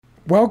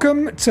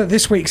Welcome to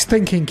this week's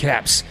Thinking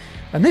Caps.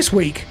 And this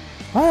week,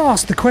 I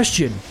asked the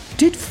question,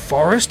 did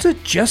Forrester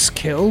just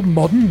kill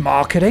modern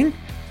marketing?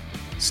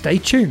 Stay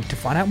tuned to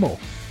find out more.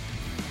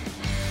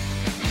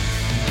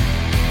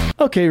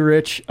 Okay,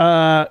 Rich,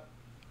 I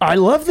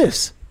love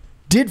this.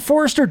 Did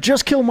Forrester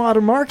just kill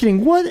modern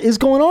marketing? What is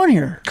going on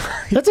here?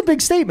 That's a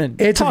big statement.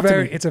 It's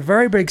a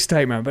very big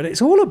statement, but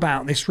it's all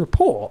about this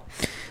report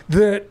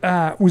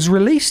that was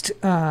released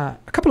a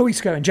couple of weeks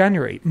ago in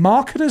January.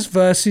 Marketers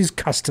versus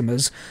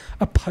customers,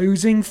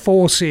 opposing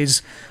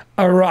forces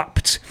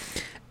erupt.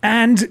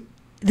 And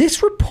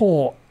this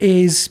report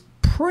is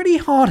pretty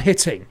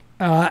hard-hitting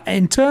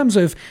in terms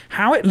of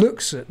how it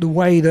looks at the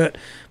way that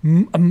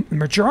a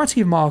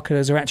majority of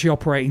marketers are actually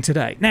operating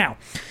today. Now,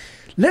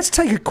 let's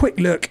take a quick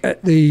look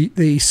at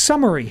the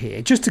summary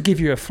here, just to give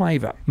you a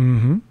flavour.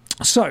 Mm-hmm.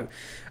 So,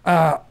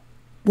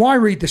 why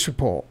read this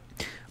report?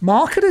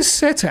 Marketers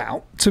set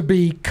out to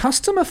be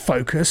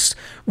customer-focused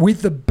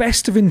with the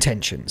best of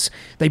intentions.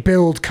 They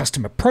build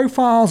customer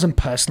profiles and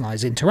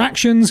personalized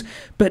interactions,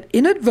 but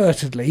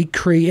inadvertently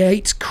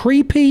create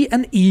creepy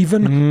and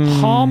even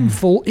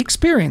harmful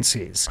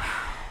experiences.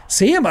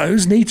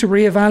 CMOs need to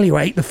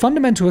reevaluate the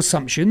fundamental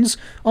assumptions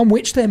on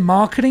which their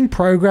marketing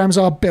programs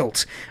are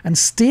built and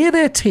steer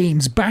their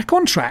teams back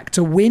on track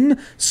to win,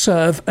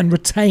 serve, and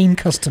retain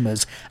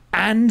customers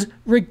and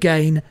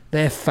regain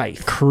their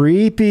faith.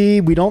 Creepy.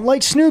 We don't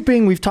like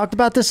snooping. We've talked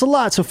about this a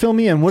lot, so fill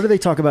me in. What do they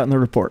talk about in the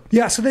report?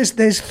 Yeah, so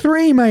there's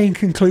three main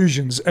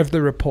conclusions of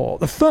the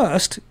report. The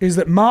first is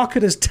that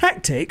marketers'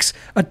 tactics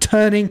are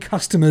turning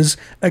customers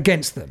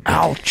against them.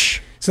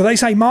 Ouch. So they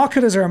say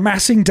marketers are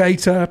amassing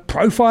data,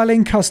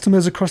 profiling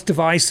customers across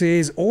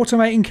devices,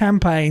 automating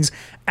campaigns,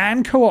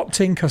 and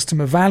co-opting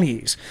customer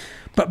values.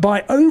 But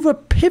by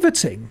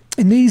over-pivoting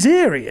in these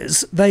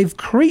areas, they've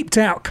creeped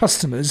out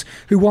customers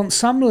who want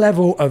some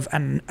level of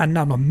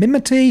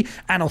anonymity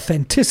and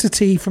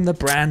authenticity from the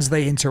brands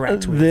they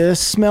interact with. This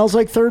smells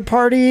like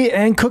third-party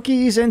and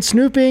cookies and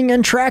snooping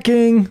and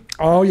tracking.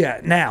 Oh, yeah.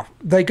 Now,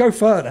 they go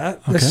further.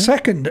 Okay. The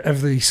second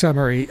of the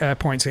summary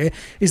points here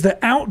is that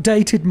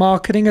outdated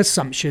marketing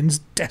assumptions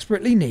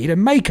desperately need a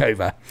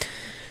makeover.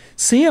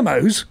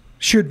 CMOs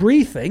should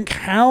rethink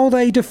how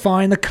they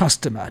define the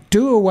customer,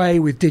 do away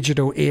with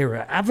digital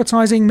era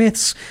advertising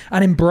myths,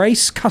 and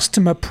embrace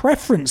customer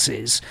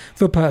preferences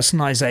for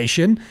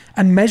personalization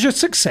and measure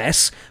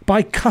success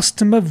by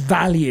customer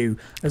value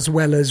as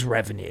well as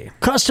revenue.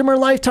 Customer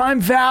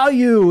lifetime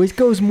value. It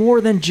goes more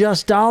than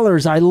just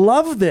dollars. I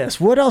love this.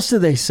 What else do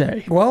they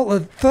say? Well, the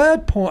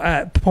third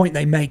point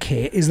they make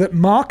here is that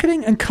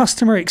marketing and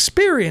customer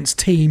experience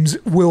teams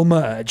will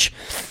merge.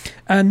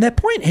 And their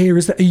point here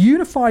is that a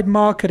unified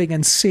marketing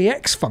and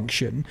CX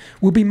function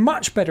will be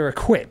much better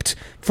equipped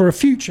for a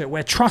future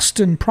where trust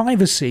and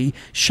privacy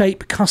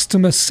shape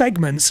customer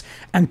segments,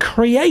 and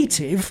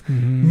creative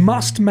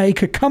must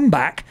make a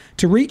comeback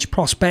to reach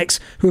prospects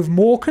who have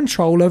more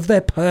control of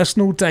their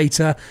personal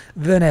data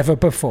than ever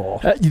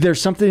before.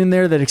 There's something in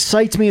there that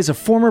excites me as a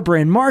former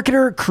brand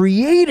marketer.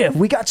 Creative.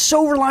 We got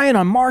so reliant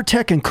on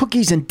MarTech and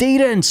cookies and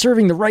data and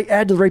serving the right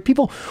ad to the right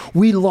people.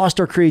 We lost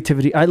our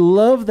creativity. I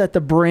love that the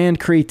brand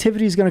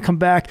creativity is going to come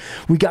back.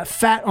 We got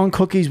fat on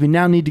cookies. We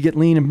now need to get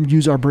lean and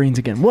use our brains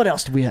again. What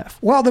else do we have?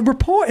 Well, the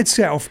report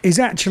itself is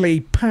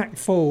actually packed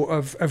full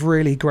of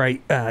really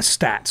great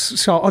stats.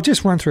 So I'll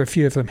just run through a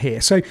few of them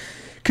here. So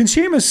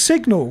consumers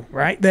signal,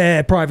 right,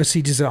 their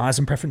privacy desires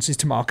and preferences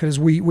to marketers.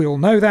 We all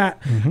know that,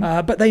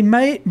 but they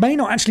may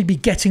not actually be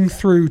getting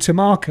through to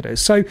marketers.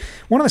 So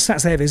one of the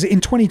stats they have is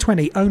in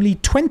 2020, only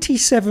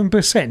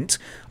 27%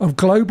 of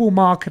global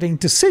marketing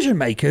decision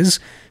makers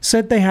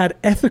said they had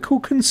ethical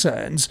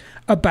concerns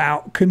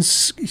about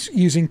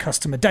using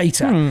customer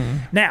data.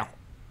 Now,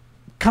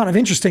 kind of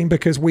interesting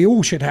because we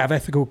all should have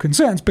ethical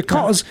concerns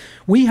because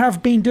we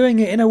have been doing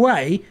it in a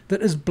way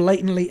that has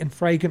blatantly and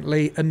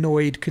flagrantly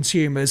annoyed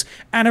consumers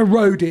and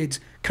eroded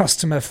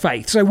customer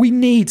faith. So we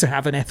need to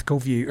have an ethical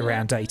view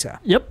around data.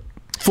 Yep,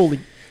 fully.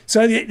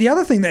 So the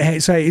other thing that they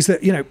say is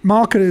that,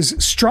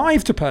 marketers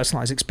strive to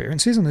personalize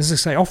experiences, and as I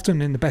say,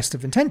 often in the best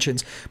of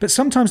intentions, but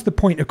sometimes the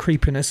point of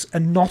creepiness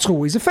and not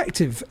always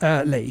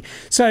effectively.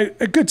 So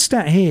a good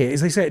stat here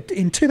is they said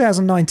in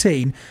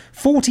 2019,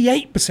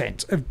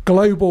 48% of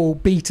global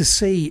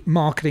B2C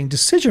marketing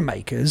decision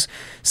makers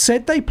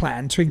said they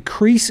plan to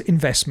increase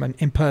investment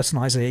in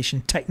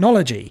personalization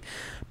technology.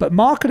 But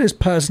marketers'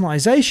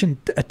 personalization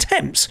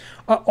attempts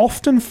are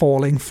often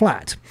falling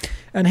flat.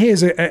 And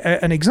here's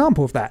an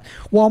example of that.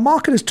 While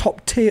marketers'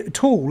 top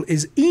tool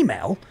is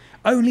email,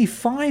 only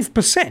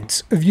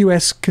 5% of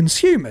US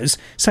consumers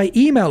say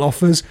email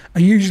offers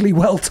are usually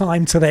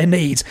well-timed to their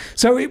needs.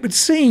 So it would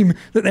seem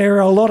that there are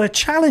a lot of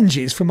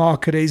challenges for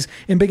marketers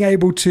in being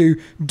able to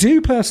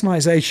do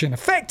personalization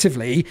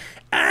effectively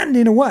and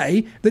in a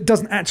way that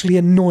doesn't actually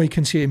annoy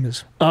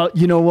consumers.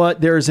 You know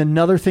what? There is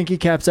another Thinking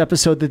Caps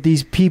episode that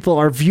these people,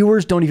 our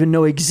viewers, don't even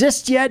know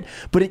exists yet,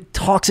 but it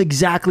talks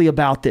exactly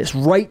about this.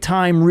 Right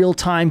time, real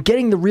time,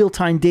 getting the real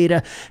time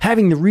data,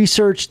 having the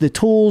research, the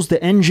tools,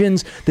 the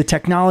engines, the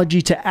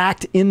technology to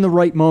act in the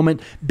right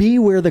moment, be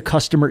where the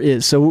customer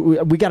is. So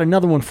we got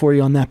another one for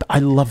you on that, but I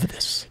love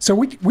this. So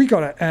we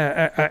got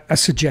a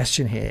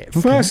suggestion here.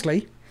 Okay.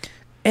 Firstly,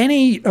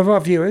 any of our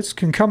viewers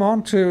can come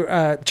on to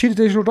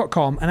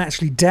cheetahdigital.com and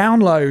actually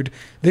download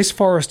this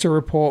Forrester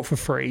report for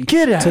free.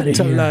 Get out of here.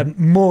 To learn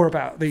more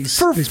about these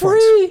for these free.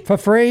 Points. For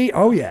free?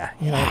 Oh yeah.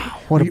 Wow,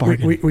 what a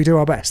bargain. We do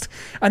our best.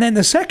 And then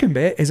the second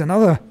bit is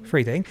another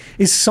free thing: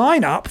 is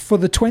sign up for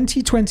the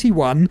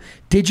 2021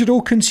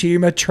 Digital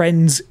Consumer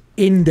Trends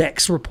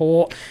Index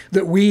report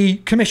that we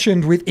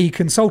commissioned with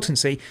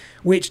eConsultancy,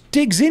 which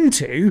digs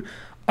into,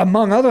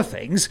 among other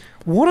things,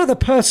 what are the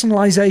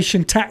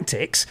personalization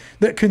tactics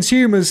that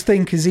consumers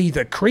think is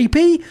either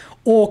creepy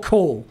or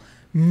cool?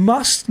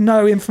 Must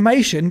know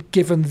information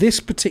given this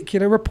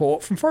particular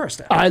report from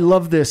Forrester. I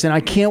love this, and I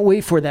can't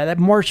wait for that. That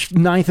March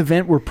 9th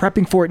event, we're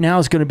prepping for it now,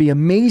 is going to be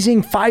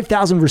amazing.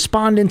 5,000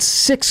 respondents,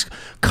 6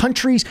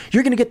 countries.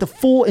 You're going to get the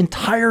full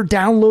entire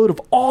download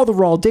of all the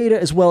raw data,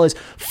 as well as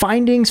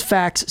findings,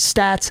 facts,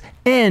 stats,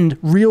 and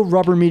real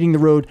rubber meeting the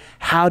road.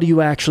 How do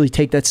you actually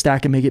take that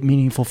stack and make it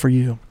meaningful for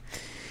you?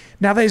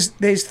 Now, there's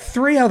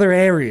 3 other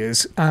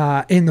areas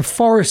in the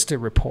Forrester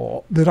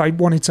report that I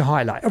wanted to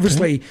highlight.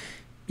 Obviously,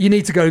 you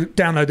need to go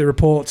download the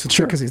reports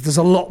because there's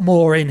a lot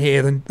more in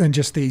here than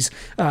just these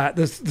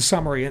the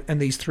summary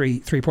and these three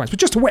points. But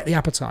just to whet the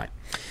appetite.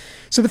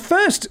 So the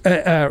first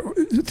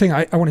thing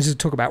I wanted to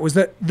talk about was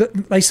that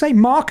they say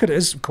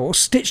marketers, of course,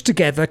 stitch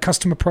together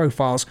customer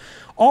profiles,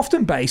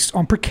 often based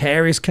on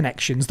precarious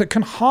connections that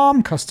can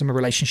harm customer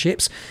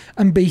relationships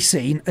and be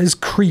seen as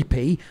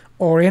creepy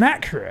or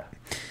inaccurate.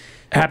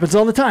 Happens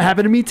all the time.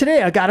 Happened to me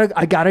today. I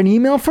got an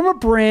email from a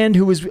brand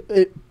who was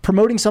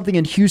promoting something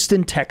in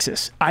Houston,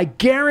 Texas. I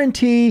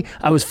guarantee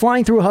I was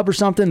flying through a hub or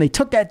something. They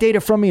took that data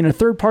from me in a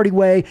third-party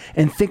way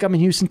and think I'm in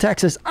Houston,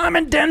 Texas. I'm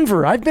in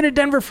Denver. I've been in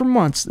Denver for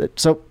months.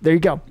 So there you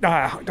go.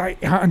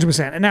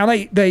 100%. And now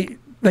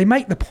they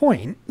make the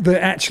point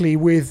that actually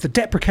with the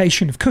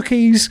deprecation of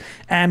cookies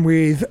and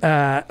with the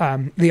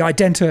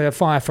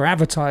identifier for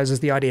advertisers,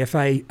 the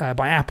IDFA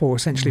by Apple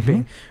essentially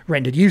being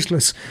rendered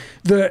useless,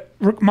 that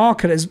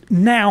marketers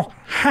now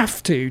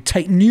have to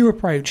take new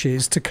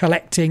approaches to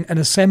collecting and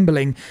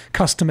assembling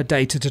customer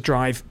data to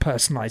drive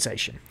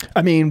personalization.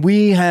 I mean,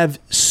 we have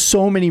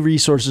so many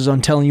resources on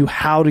telling you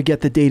how to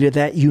get the data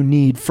that you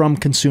need from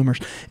consumers.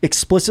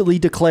 Explicitly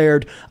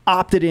declared,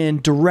 opted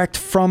in, direct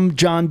from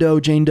John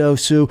Doe, Jane Doe,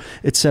 Sue,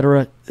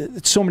 etc.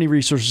 So many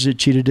resources at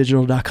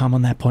cheetahdigital.com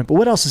on that point. But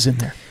what else is in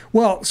there?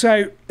 Well,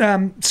 so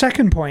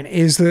second point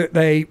is that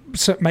they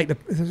make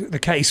the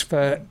case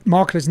for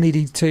marketers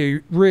needing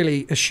to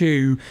really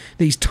eschew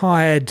these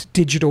tired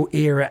digital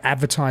era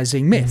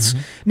advertising myths.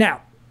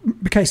 Now,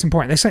 case in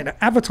point, they say that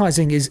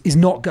advertising is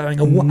not going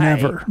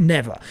away.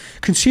 Never.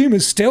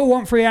 Consumers still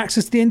want free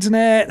access to the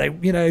internet.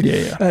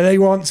 They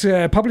want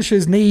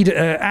publishers need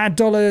ad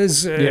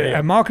dollars.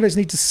 Marketers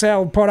need to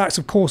sell products.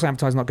 Of course,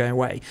 advertising is not going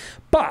away,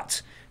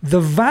 but the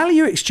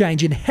value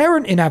exchange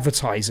inherent in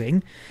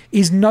advertising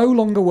is no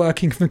longer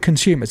working for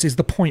consumers, is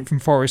the point from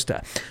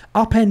Forrester,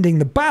 upending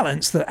the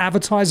balance that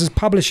advertisers,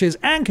 publishers,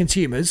 and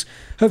consumers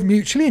have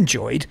mutually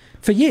enjoyed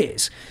for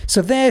years.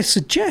 So their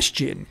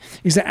suggestion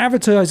is that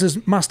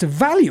advertisers must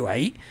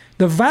evaluate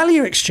the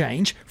value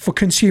exchange for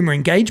consumer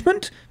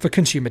engagement, for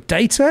consumer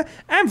data,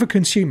 and for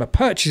consumer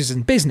purchases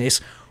and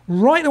business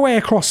right the way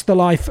across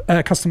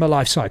the customer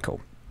life cycle.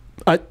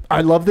 I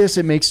love this.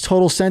 It makes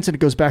total sense, and it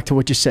goes back to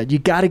what you said. You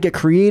got to get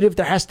creative.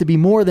 There has to be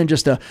more than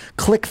just a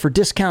click for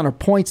discount or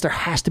points. There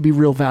has to be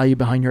real value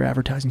behind your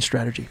advertising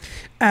strategy.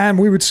 And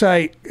we would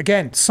say,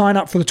 again, sign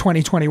up for the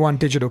 2021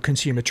 Digital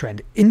Consumer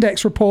Trend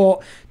Index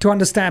report to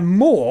understand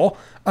more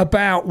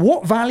about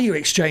what value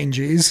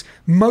exchanges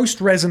most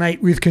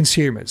resonate with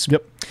consumers.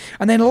 Yep.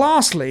 And then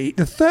lastly,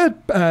 the third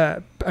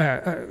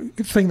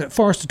thing that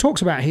Forrester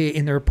talks about here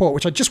in the report,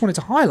 which I just wanted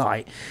to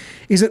highlight,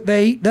 is that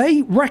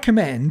they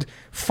recommend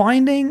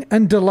finding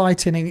and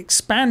delighting and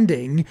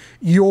expanding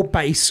your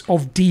base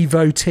of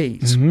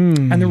devotees.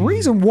 And the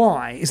reason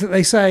why is that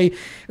they say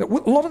that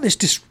a lot of this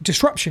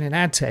disruption in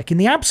ad tech, in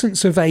the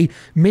absence of a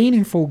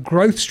meaningful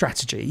growth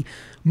strategy,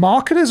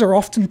 marketers are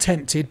often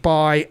tempted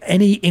by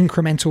any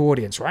incremental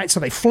audience, right? So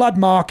they flood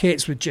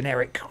markets with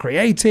generic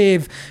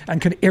creative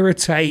and can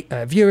irritate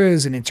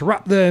viewers and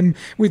interrupt them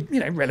with,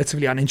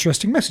 relatively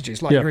uninteresting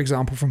messages, like your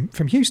example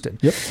from Houston.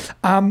 Yep.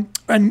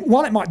 And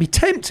while it might be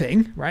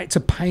tempting, right, to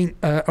paint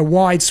a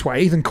wide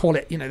swathe and call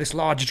it, this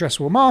large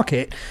addressable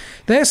market,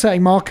 they're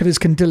saying marketers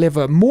can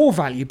deliver more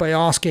value by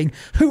asking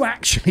who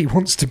actually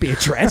wants to be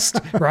addressed,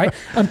 right,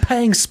 and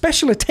paying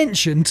special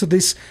attention to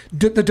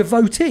the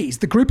devotees,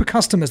 the group of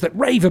customers that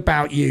rave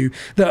about you,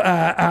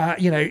 that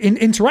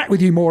interact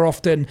with you more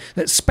often,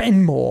 that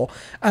spend more.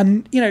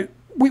 And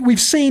we've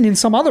seen in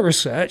some other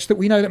research that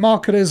we know that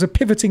marketers are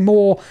pivoting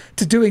more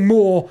to doing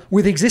more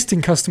with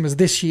existing customers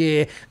this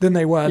year than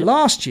they were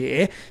last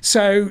year.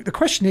 So the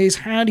question is,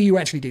 how do you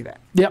actually do that?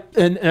 Yep,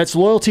 and that's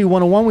Loyalty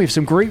 101. We have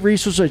some great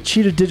resources at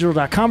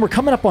cheetahdigital.com. We're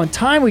coming up on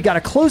time. We got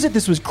to close it.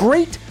 This was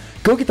great.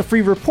 Go get the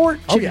free report,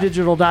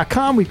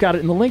 cheetahdigital.com. We've got it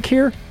in the link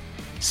here.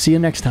 See you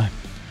next time.